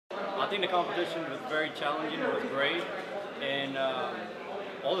think the competition was very challenging. It was great, and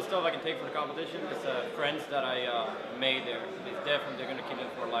all the stuff I can take from the competition is friends that I made there. It's definitely they're gonna keep them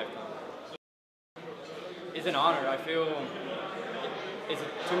for a lifetime. It's an honor. I feel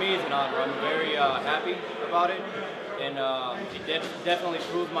to me it's an honor. I'm very happy about it, and it definitely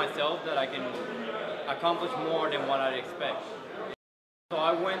proves myself that I can accomplish more than what I'd expect. So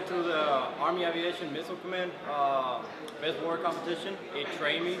I went to the Army Aviation Missile Command Best Warrior Competition. It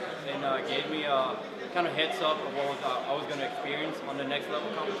trained me and gave me a kind of heads up of what I was going to experience on the next level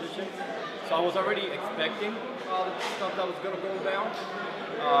competition. So I was already expecting the stuff that was going to go down.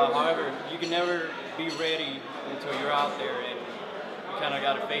 However, you can never be ready until you're out there, and you kind of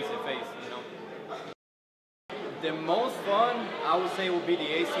got to face it, you know. The most fun, I would say, would be the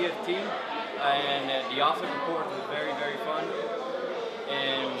ACFT, and the obstacle course was very, very fun.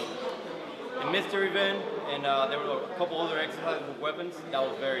 And the mystery event, and there were a couple other exercises with weapons. That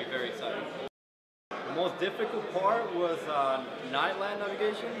was very, very exciting. The most difficult part was night land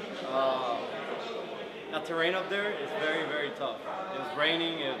navigation. That terrain up there is very, very tough. It was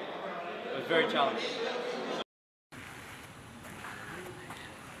raining. It was very challenging.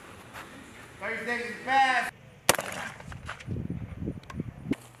 30 seconds fast.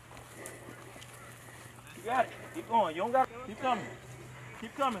 You got it. Keep going. You don't got it. Keep coming.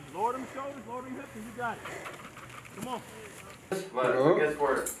 Keep coming. Lower them shoulders, lower them hips, and you got it. Come on. But I guess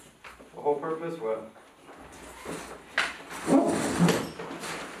for the whole purpose, what?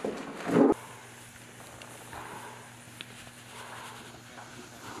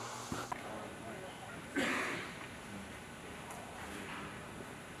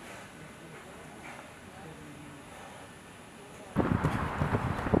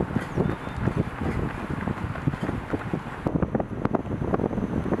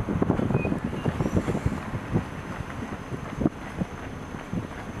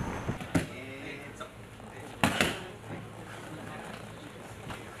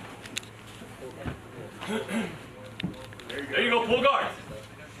 There you go, pull guard.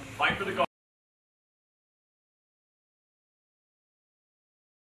 Fight for the guard.